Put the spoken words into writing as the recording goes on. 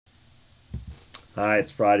Hi,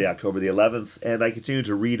 it's Friday, October the 11th, and I continue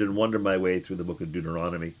to read and wonder my way through the book of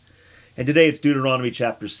Deuteronomy. And today it's Deuteronomy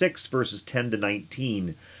chapter 6, verses 10 to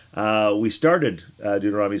 19. We started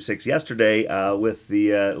Deuteronomy 6 yesterday with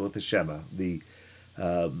the Shema, the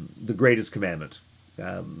greatest commandment.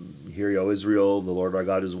 Hear, O Israel, the Lord our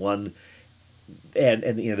God is one. And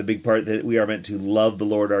the big part that we are meant to love the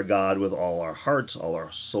Lord our God with all our heart, all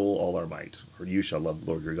our soul, all our might. Or you shall love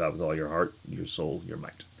the Lord your God with all your heart, your soul, your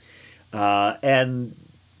might. And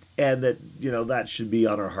that that should be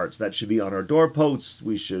on our hearts. That should be on our doorposts.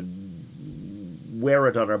 We should wear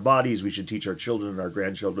it on our bodies. We should teach our children and our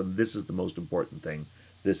grandchildren. This is the most important thing.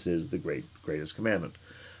 This is the greatest commandment.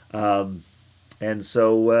 So here's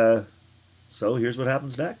what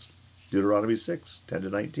happens next. Deuteronomy 6, 10 to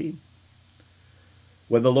 19.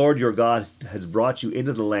 When the Lord your God has brought you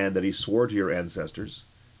into the land that he swore to your ancestors,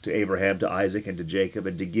 to Abraham, to Isaac, and to Jacob,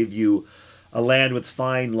 and to give you a land with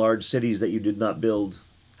fine, large cities that you did not build,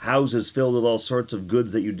 houses filled with all sorts of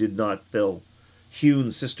goods that you did not fill,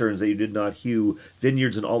 hewn cisterns that you did not hew,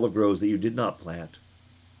 vineyards and olive groves that you did not plant.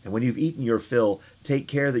 And when you've eaten your fill, take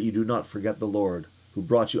care that you do not forget the Lord, who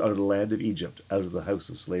brought you out of the land of Egypt, out of the house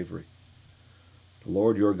of slavery. The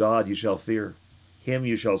Lord your God you shall fear. Him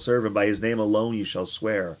you shall serve, and by his name alone you shall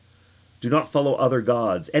swear. Do not follow other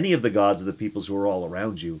gods, any of the gods of the peoples who are all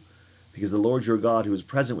around you, because the Lord your God, who is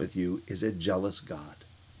present with you, is a jealous God.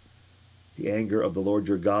 The anger of the Lord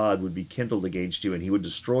your God would be kindled against you, and he would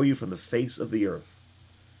destroy you from the face of the earth.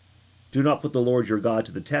 Do not put the Lord your God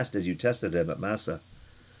to the test as you tested him at Massah.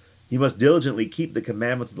 You must diligently keep the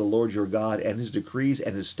commandments of the Lord your God and his decrees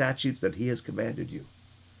and his statutes that he has commanded you.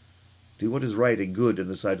 Do what is right and good in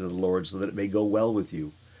the sight of the Lord, so that it may go well with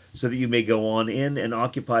you, so that you may go on in and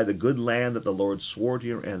occupy the good land that the Lord swore to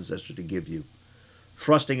your ancestors to give you,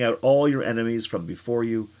 thrusting out all your enemies from before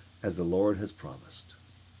you, as the Lord has promised.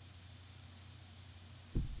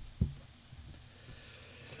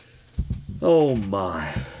 Oh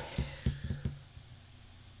my.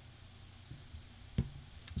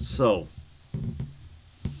 So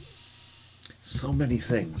many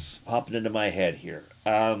things popping into my head here.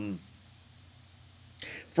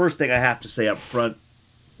 First thing I have to say up front,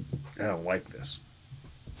 I don't like this.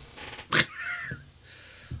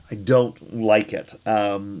 I don't like it.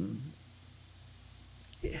 And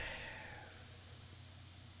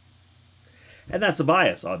that's a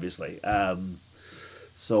bias, obviously.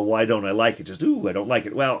 So why don't I like it? Just, I don't like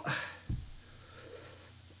it. Well,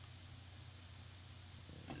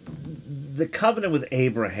 the covenant with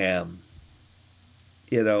Abraham,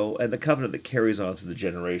 and the covenant that carries on through the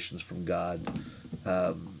generations from God,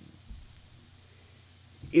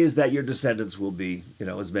 is that your descendants will be,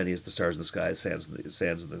 as many as the stars in the sky, sands on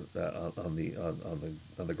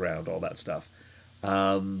the ground, all that stuff,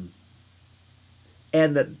 and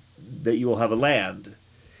that you will have a land.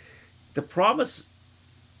 The promise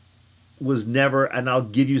was never, and I'll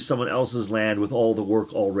give you someone else's land with all the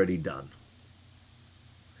work already done.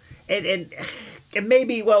 And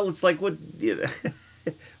maybe, well, it's like, what,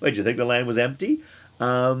 what, do you think the land was empty?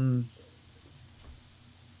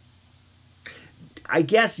 I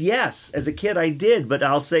guess yes. As a kid, I did, but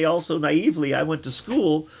I'll say also naively, I went to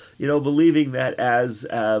school, believing that as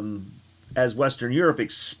Western Europe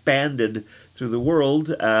expanded through the world,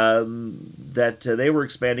 that they were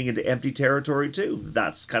expanding into empty territory too.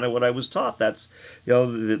 That's kind of what I was taught. That's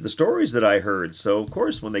the stories that I heard. So of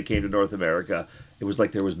course, when they came to North America, it was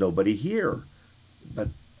like there was nobody here. But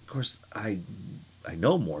of course, I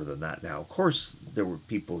know more than that now. Of course, there were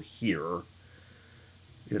people here.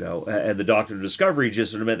 And the doctrine of discovery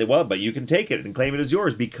just sort of meant that, well, but you can take it and claim it as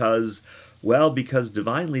yours because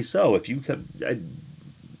divinely so. If you could,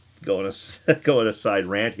 go on a side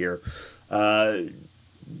rant here. Very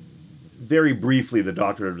briefly, the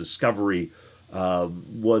doctrine of discovery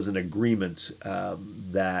was an agreement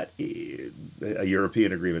that a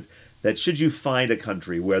European agreement that should you find a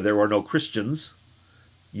country where there are no Christians,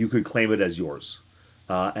 you could claim it as yours,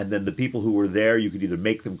 and then the people who were there, you could either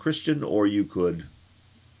make them Christian or you could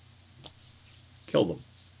kill them.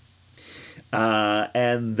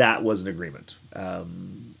 And that was an agreement.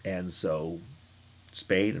 And so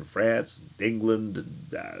Spain and France, and England,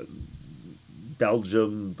 and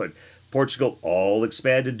Belgium, but Portugal all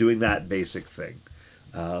expanded doing that basic thing.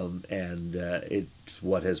 And it's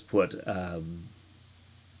what has put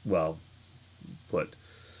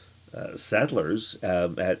settlers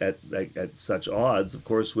at such odds, of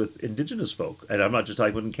course, with indigenous folk. And I'm not just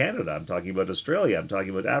talking about in Canada. I'm talking about Australia. I'm talking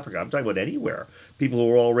about Africa. I'm talking about anywhere. People who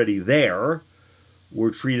were already there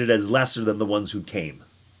were treated as lesser than the ones who came.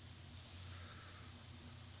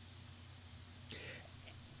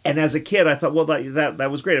 And as a kid, I thought, well,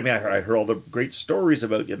 that was great. I mean, I heard all the great stories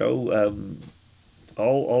about,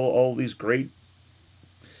 all these great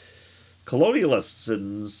colonialists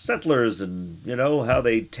and settlers, and how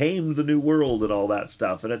they tamed the new world and all that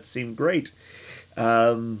stuff, and it seemed great.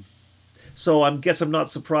 So I guess I'm not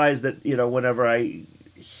surprised that whenever I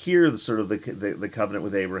hear the covenant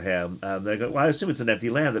with Abraham, they go, well, I assume it's an empty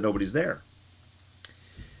land, that nobody's there.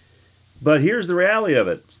 But here's the reality of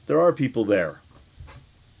it: there are people there,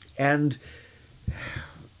 and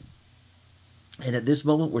at this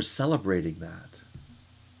moment we're celebrating that.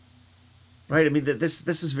 Right? I mean, this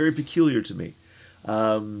is very peculiar to me.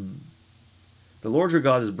 The Lord your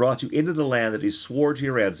God has brought you into the land that he swore to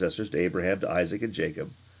your ancestors, to Abraham, to Isaac, and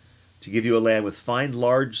Jacob, to give you a land with fine,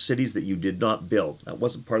 large cities that you did not build. That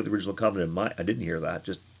wasn't part of the original covenant. I didn't hear that.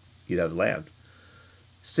 Just you'd have land.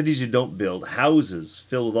 Cities you don't build, houses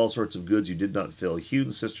filled with all sorts of goods you did not fill,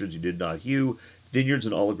 hewn cisterns you did not hew, vineyards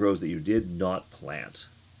and olive groves that you did not plant.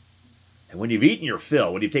 And when you've eaten your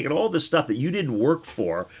fill, when you've taken all this stuff that you didn't work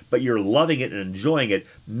for, but you're loving it and enjoying it,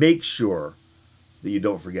 make sure that you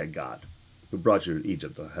don't forget God, who brought you to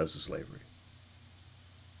Egypt, the house of slavery.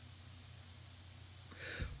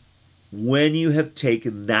 When you have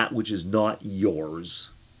taken that which is not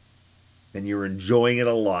yours, and you're enjoying it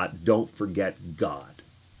a lot, don't forget God.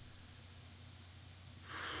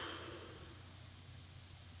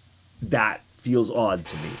 That feels odd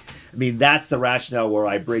to me. I mean, that's the rationale where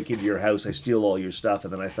I break into your house, I steal all your stuff,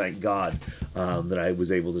 and then I thank God that I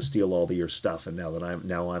was able to steal all of your stuff, and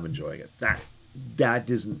now I'm enjoying it. That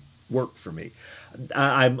doesn't work for me.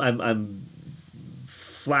 I'm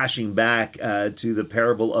flashing back to the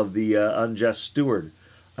parable of the unjust steward.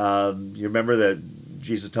 You remember that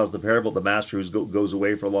Jesus tells the parable of the master who goes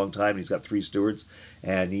away for a long time, and he's got 3 stewards,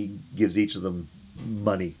 and he gives each of them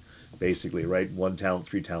money. Basically, right? 1 talent,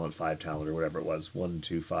 3 talent, 5 talent, or whatever it was. 1,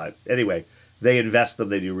 2, 5. Anyway, they invest them.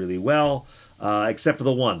 They do really well, except for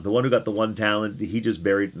the one who got the 1 talent. He just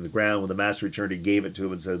buried it in the ground. When the master returned, he gave it to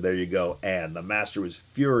him and said, "There you go." And the master was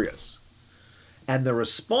furious. And the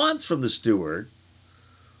response from the steward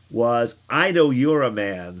was, "I know you're a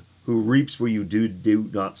man who reaps where you do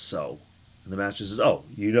not sow." And the master says, "Oh,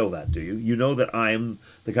 you know that, do you? You know that I'm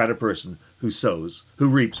the kind of person who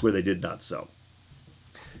reaps where they did not sow."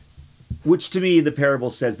 Which to me, the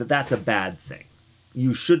parable says that that's a bad thing.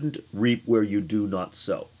 You shouldn't reap where you do not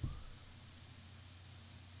sow.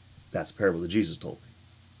 That's the parable that Jesus told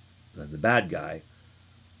me. And the bad guy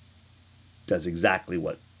does exactly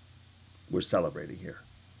what we're celebrating here.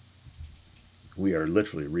 We are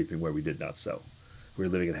literally reaping where we did not sow. We're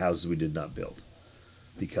living in houses we did not build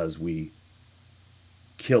because we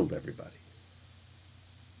killed everybody.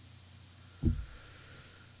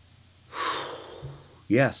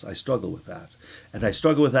 Yes, I struggle with that. And I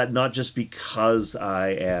struggle with that not just because I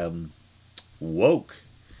am woke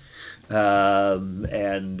have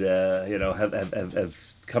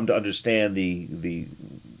come to understand the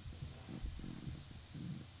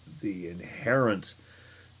inherent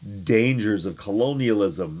dangers of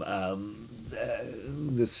colonialism,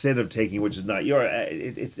 the sin of taking which is not yours.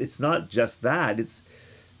 It's not just that. It's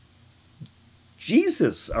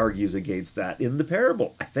Jesus argues against that in the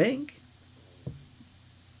parable, I think.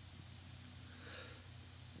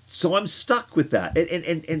 So I'm stuck with that.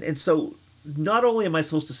 And so not only am I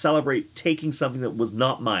supposed to celebrate taking something that was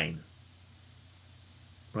not mine,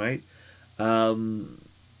 right? But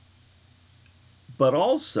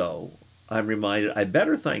also I'm reminded I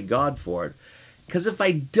better thank God for it, because if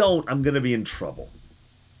I don't, I'm going to be in trouble.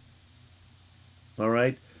 All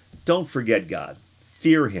right? Don't forget God.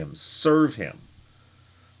 Fear him. Serve him.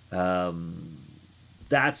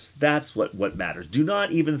 That's what matters. Do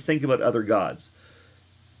not even think about other gods,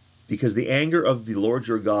 because the anger of the Lord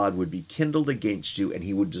your God would be kindled against you, and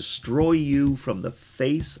he would destroy you from the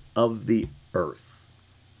face of the earth.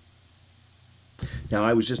 Now,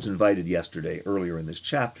 I was just invited yesterday, earlier in this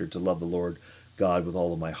chapter, to love the Lord God with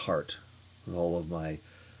all of my heart, with all of my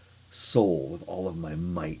soul, with all of my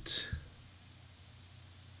might.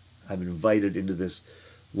 I'm invited into this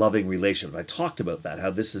loving relationship. I talked about that, how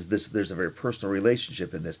there's a very personal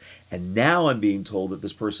relationship in this. And now I'm being told that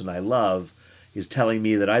this person I love is telling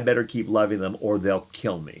me that I better keep loving them or they'll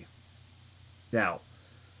kill me. Now,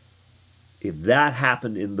 if that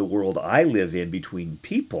happened in the world I live in between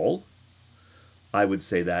people, I would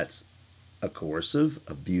say that's a coercive,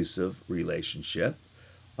 abusive relationship.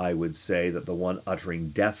 I would say that the one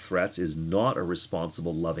uttering death threats is not a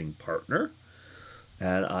responsible, loving partner.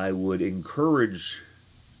 And I would encourage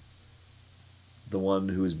the one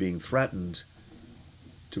who is being threatened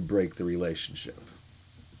to break the relationship.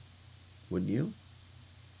 Wouldn't you?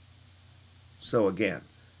 So again,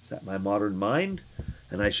 Is that my modern mind?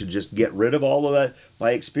 And I should just get rid of all of that,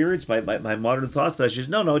 my experience, my modern thoughts. That I should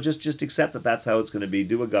no, just accept that that's how it's going to be.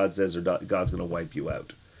 Do what God says, or God's going to wipe you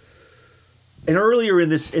out. And earlier in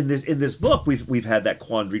this book, we've had that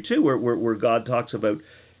quandary too, where God talks about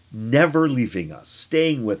never leaving us,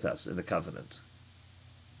 staying with us in the covenant.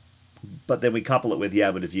 But then we couple it with,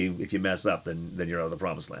 yeah, but if you mess up, then you're out of the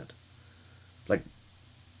promised land. Like,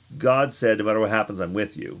 God said, no matter what happens, I'm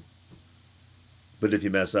with you. But if you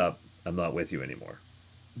mess up, I'm not with you anymore.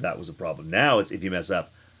 That was a problem. Now it's, if you mess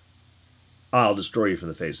up, I'll destroy you from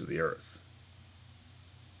the face of the earth.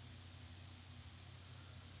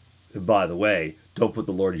 And by the way, don't put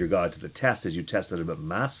the Lord your God to the test as you tested him at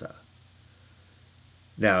Massah.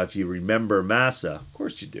 Now, if you remember Massah, of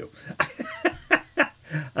course you do.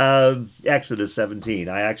 Exodus 17.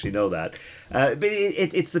 I actually know that. But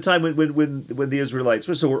it's the time when the Israelites,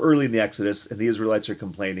 so we're early in the Exodus, and the Israelites are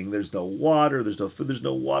complaining, there's no water, there's no food, there's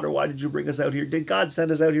no water. Why did you bring us out here? Did God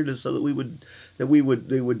send us out here so that they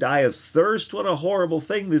would die of thirst? What a horrible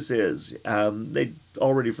thing this is. They'd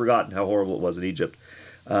already forgotten how horrible it was in Egypt.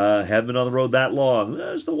 Haven't been on the road that long.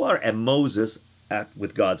 There's the water. And Moses,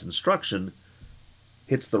 with God's instruction,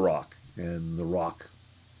 hits the rock, and the rock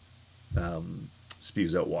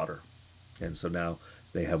spews out water. And so now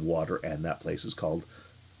they have water, and that place is called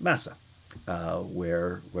Massah,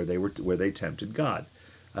 where they tempted God,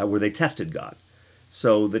 where they tested God.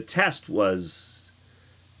 So the test was,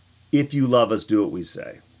 if you love us, do what we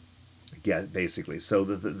say. Yeah, basically. So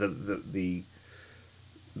the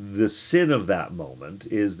sin of that moment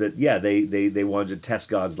is that, yeah, they wanted to test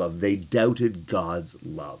God's love. They doubted God's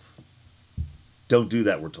love. Don't do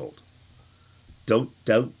that, we're told. Don't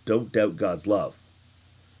doubt God's love.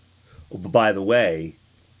 Oh, but by the way,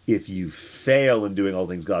 if you fail in doing all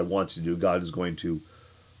things God wants you to do, God is going to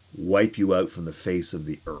wipe you out from the face of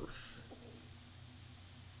the earth.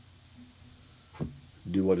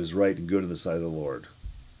 Do what is right and good in the sight of the Lord.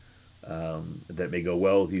 That may go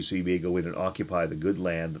well with you, so you may go in and occupy the good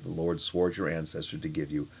land that the Lord swore to your ancestors to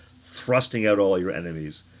give you, thrusting out all your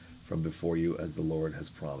enemies from before you, as the Lord has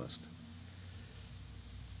promised.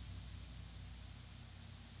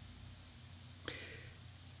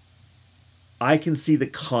 I can see the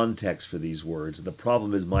context for these words, and the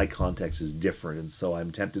problem is my context is different, and so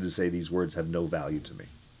I'm tempted to say these words have no value to me.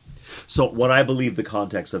 So what I believe the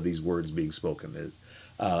context of these words being spoken is,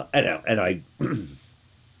 and I've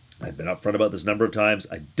been upfront about this a number of times.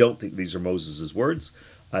 I don't think these are Moses' words.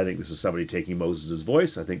 I think this is somebody taking Moses'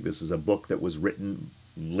 voice. I think this is a book that was written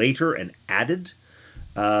later and added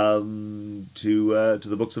to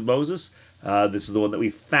the books of Moses. This is the one that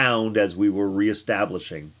we found as we were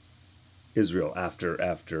reestablishing Israel after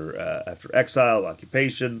exile,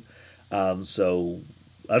 occupation. So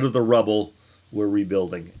out of the rubble, we're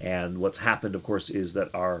rebuilding. And what's happened, of course, is that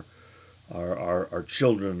our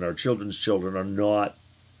children and our children's children are not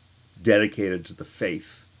dedicated to the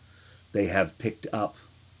faith. They have picked up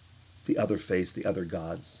the other faiths, the other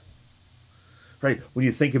gods. Right? When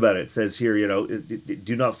you think about it, it says here,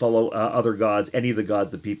 do not follow other gods, any of the gods,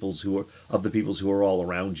 the peoples who are all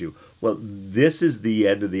around you. Well, this is the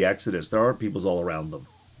end of the Exodus. There aren't peoples all around them.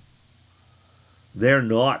 They're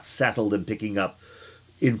not settled in picking up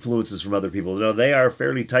influences from other people. No, they are a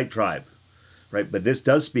fairly tight tribe. Right? But this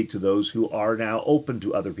does speak to those who are now open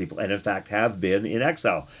to other people, and in fact have been in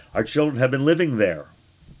exile. Our children have been living there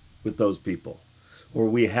with those people. Or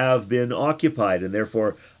we have been occupied, and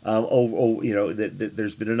therefore,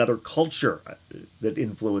 there's been another culture that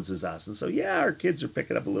influences us. And so, yeah, our kids are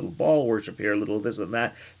picking up a little ball worship here, a little this and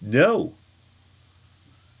that. No.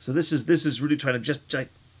 So this is really trying to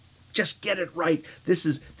just get it right.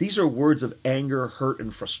 These are words of anger, hurt,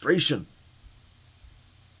 and frustration.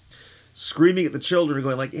 Screaming at the children and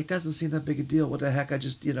going like, it doesn't seem that big a deal. What the heck? I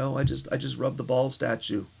just rubbed the ball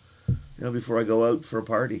statue. Before I go out for a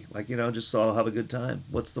party, just so I'll have a good time.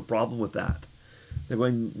 What's the problem with that? They're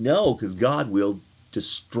going, no, because God will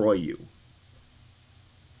destroy you.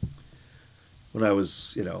 When I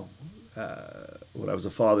was, a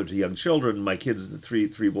father to young children, my kids, the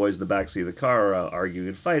three boys in the backseat of the car, arguing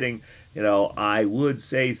and fighting, I would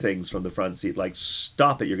say things from the front seat like,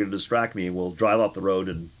 stop it, you're going to distract me, and we'll drive off the road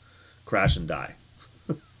and crash and die.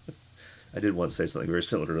 I did once say something very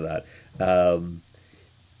similar to that.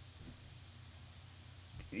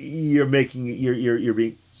 You're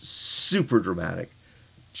being super dramatic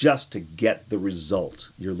just to get the result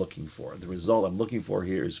you're looking for. The result I'm looking for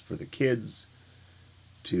here is for the kids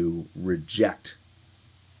to reject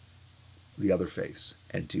the other faiths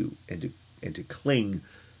and to cling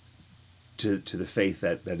to the faith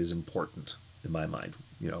that is important in my mind.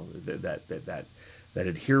 That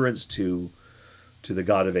adherence to to the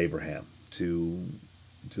God of Abraham, to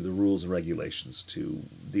the rules and regulations, to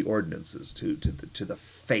the ordinances, to the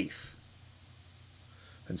faith.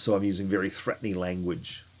 And so I'm using very threatening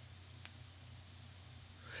language.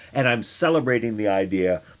 And I'm celebrating the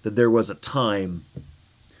idea that there was a time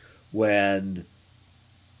when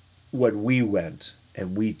we went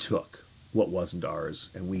and we took what wasn't ours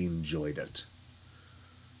and we enjoyed it.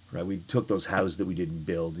 Right? We took those houses that we didn't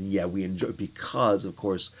build, and yeah, we enjoyed, because of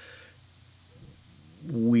course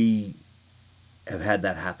we have had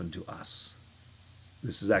that happen to us.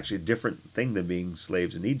 This is actually a different thing than being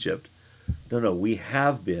slaves in Egypt. No, we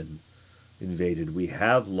have been invaded, we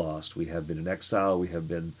have lost, we have been in exile, we have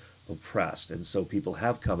been oppressed, and so people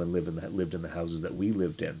have come and lived in the houses that we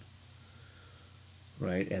lived in,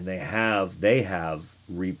 right? And they have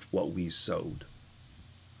reaped what we sowed.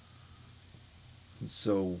 And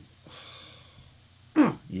so,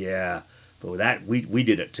 yeah, but with that, we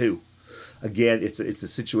did it too. Again, it's a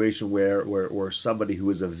situation where somebody who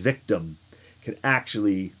is a victim can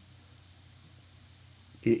actually,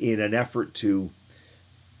 in an effort to,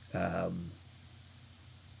 look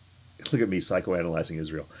at me psychoanalyzing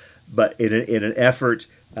Israel, but in an effort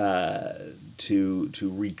to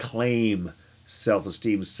reclaim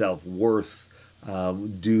self-esteem, self-worth,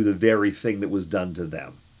 do the very thing that was done to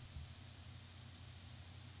them.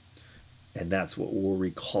 And that's what we're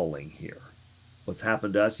recalling here. What's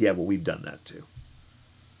happened to us? Yeah, well, we've done that too.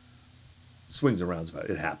 Swings and roundabouts,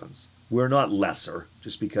 it happens. We're not lesser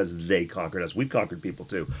just because they conquered us. We've conquered people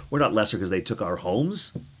too. We're not lesser because they took our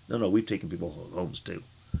homes. No, we've taken people's homes too.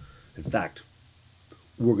 In fact,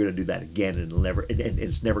 we're going to do that again, and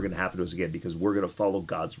it's never going to happen to us again, because we're going to follow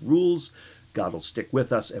God's rules. God will stick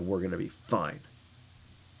with us, and we're going to be fine.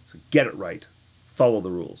 So get it right. Follow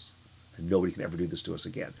the rules. And nobody can ever do this to us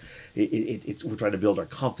again. We're trying to build our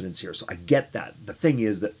confidence here. So I get that. The thing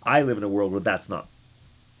is that I live in a world where that's not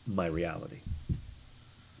my reality.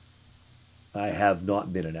 I have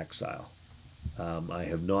not been in exile. I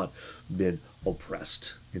have not been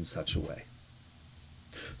oppressed in such a way.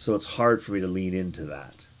 So it's hard for me to lean into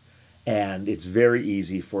that. And it's very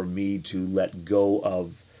easy for me to let go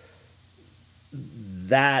of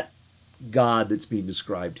that God that's being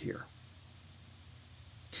described here.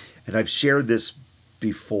 And I've shared this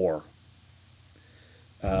before.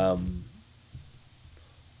 But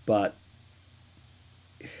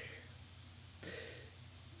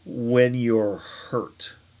when you're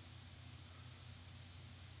hurt,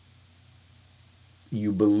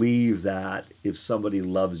 you believe that if somebody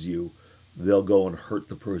loves you, they'll go and hurt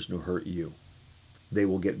the person who hurt you. They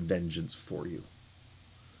will get vengeance for you.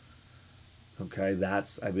 Okay,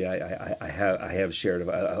 I have shared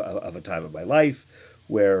of a time of my life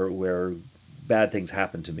where bad things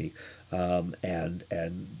happened to me, and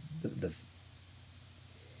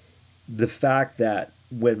the fact that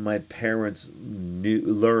when my parents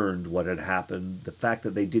learned what had happened, the fact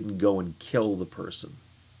that they didn't go and kill the person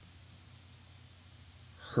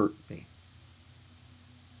hurt me.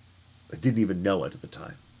 I didn't even know it at the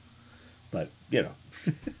time, but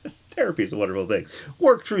therapy is a wonderful thing.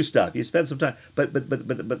 Work through stuff. You spend some time, but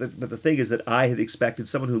the thing is that I had expected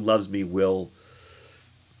someone who loves me will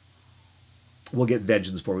get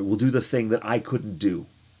vengeance for me. Will do the thing that I couldn't do,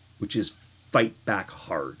 which is fight back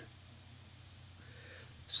hard.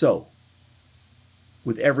 So,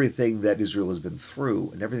 with everything that Israel has been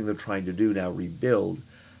through and everything they're trying to do now, rebuild,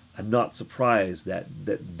 I'm not surprised that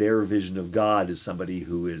their vision of God is somebody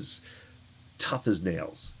who is tough as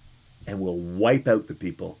nails and will wipe out the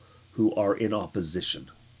people who are in opposition.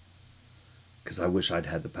 Because I wish I'd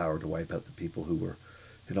had the power to wipe out the people who were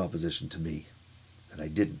in opposition to me. And I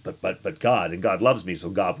didn't, but God, and God loves me, so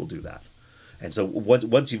God will do that. And so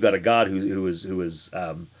once you've got a God who is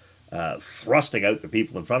thrusting out the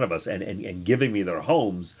people in front of us and giving me their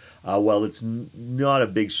homes, well, it's not a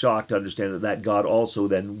big shock to understand that God also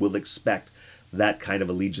then will expect that kind of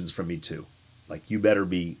allegiance from me too. Like, you better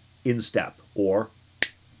be in step, or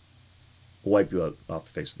I'll wipe you out off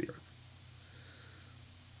the face of the earth.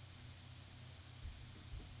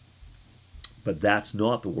 But that's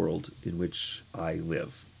not the world in which I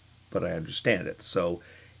live, but I understand it. So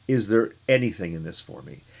is there anything in this for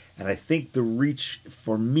me? And I think the reach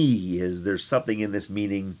for me is there's something in this,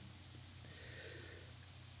 meaning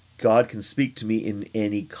God can speak to me in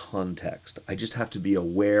any context. I just have to be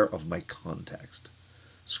aware of my context.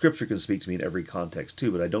 Scripture can speak to me in every context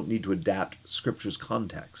too, but I don't need to adapt Scripture's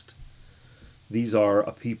context. These are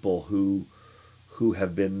a people who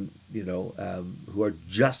have been, who are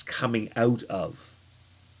just coming out of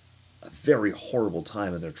a very horrible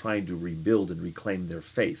time, and they're trying to rebuild and reclaim their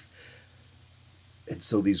faith. And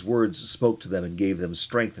so these words spoke to them and gave them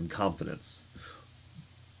strength and confidence.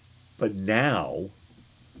 But now,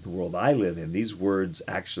 the world I live in, these words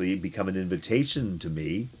actually become an invitation to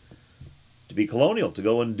me to be colonial, to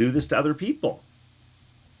go and do this to other people.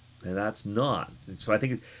 And that's not. So I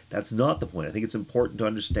think that's not the point. I think it's important to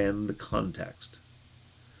understand the context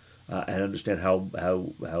and understand how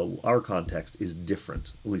our context is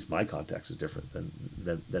different. At least my context is different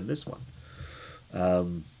than this one.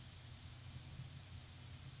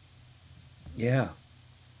 Yeah.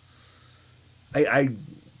 I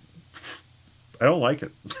don't like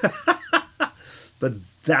it. But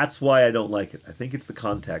that's why I don't like it. I think it's the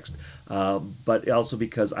context. But also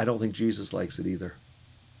because I don't think Jesus likes it either.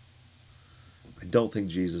 I don't think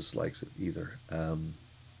Jesus likes it either.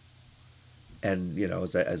 And, you know,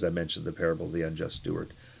 as I mentioned, the parable of the unjust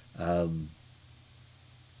steward.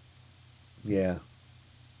 Yeah.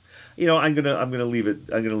 You know, I'm gonna leave it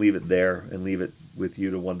there and leave it with you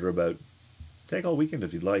to wonder about. Take all weekend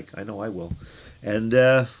if you'd like. I know I will. And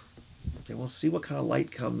we'll see what kind of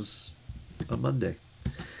light comes on Monday.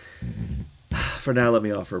 For now, let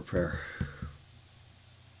me offer a prayer.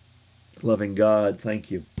 Loving God, thank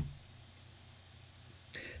you.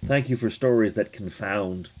 Thank you for stories that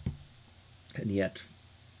confound and yet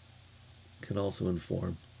can also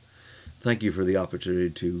inform. Thank you for the opportunity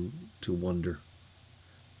to wonder,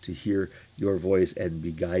 to hear your voice and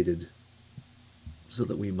be guided so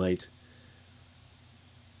that we might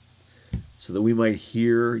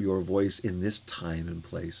hear your voice in this time and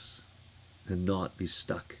place and not be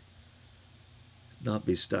stuck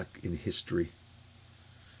in history,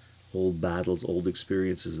 old battles, old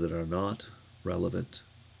experiences that are not relevant.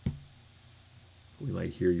 We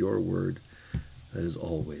might hear your word that is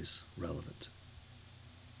always relevant.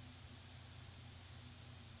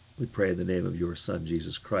 We pray in the name of your Son,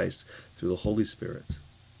 Jesus Christ, through the Holy Spirit.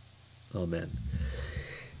 Amen.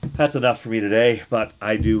 That's enough for me today, but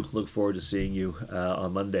I do look forward to seeing you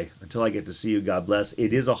on Monday. Until I get to see you, God bless.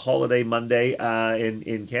 It is a holiday Monday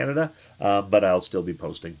in Canada, but I'll still be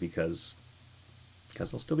posting because I'll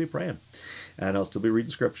still be praying, and I'll still be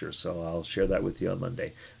reading scripture, so I'll share that with you on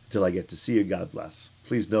Monday. Until I get to see you, God bless.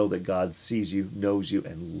 Please know that God sees you, knows you,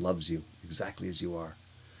 and loves you exactly as you are.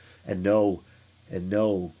 And know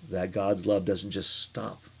that God's love doesn't just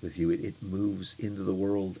stop with you. It moves into the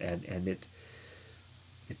world, and it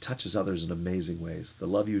touches others in amazing ways. The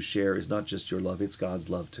love you share is not just your love, it's God's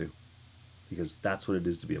love too. Because that's what it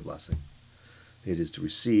is to be a blessing. It is to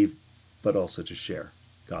receive, but also to share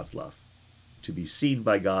God's love. To be seen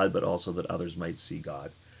by God, but also that others might see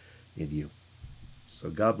God in you. So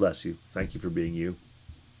God bless you. Thank you for being you.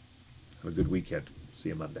 Have a good weekend. See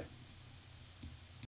you Monday.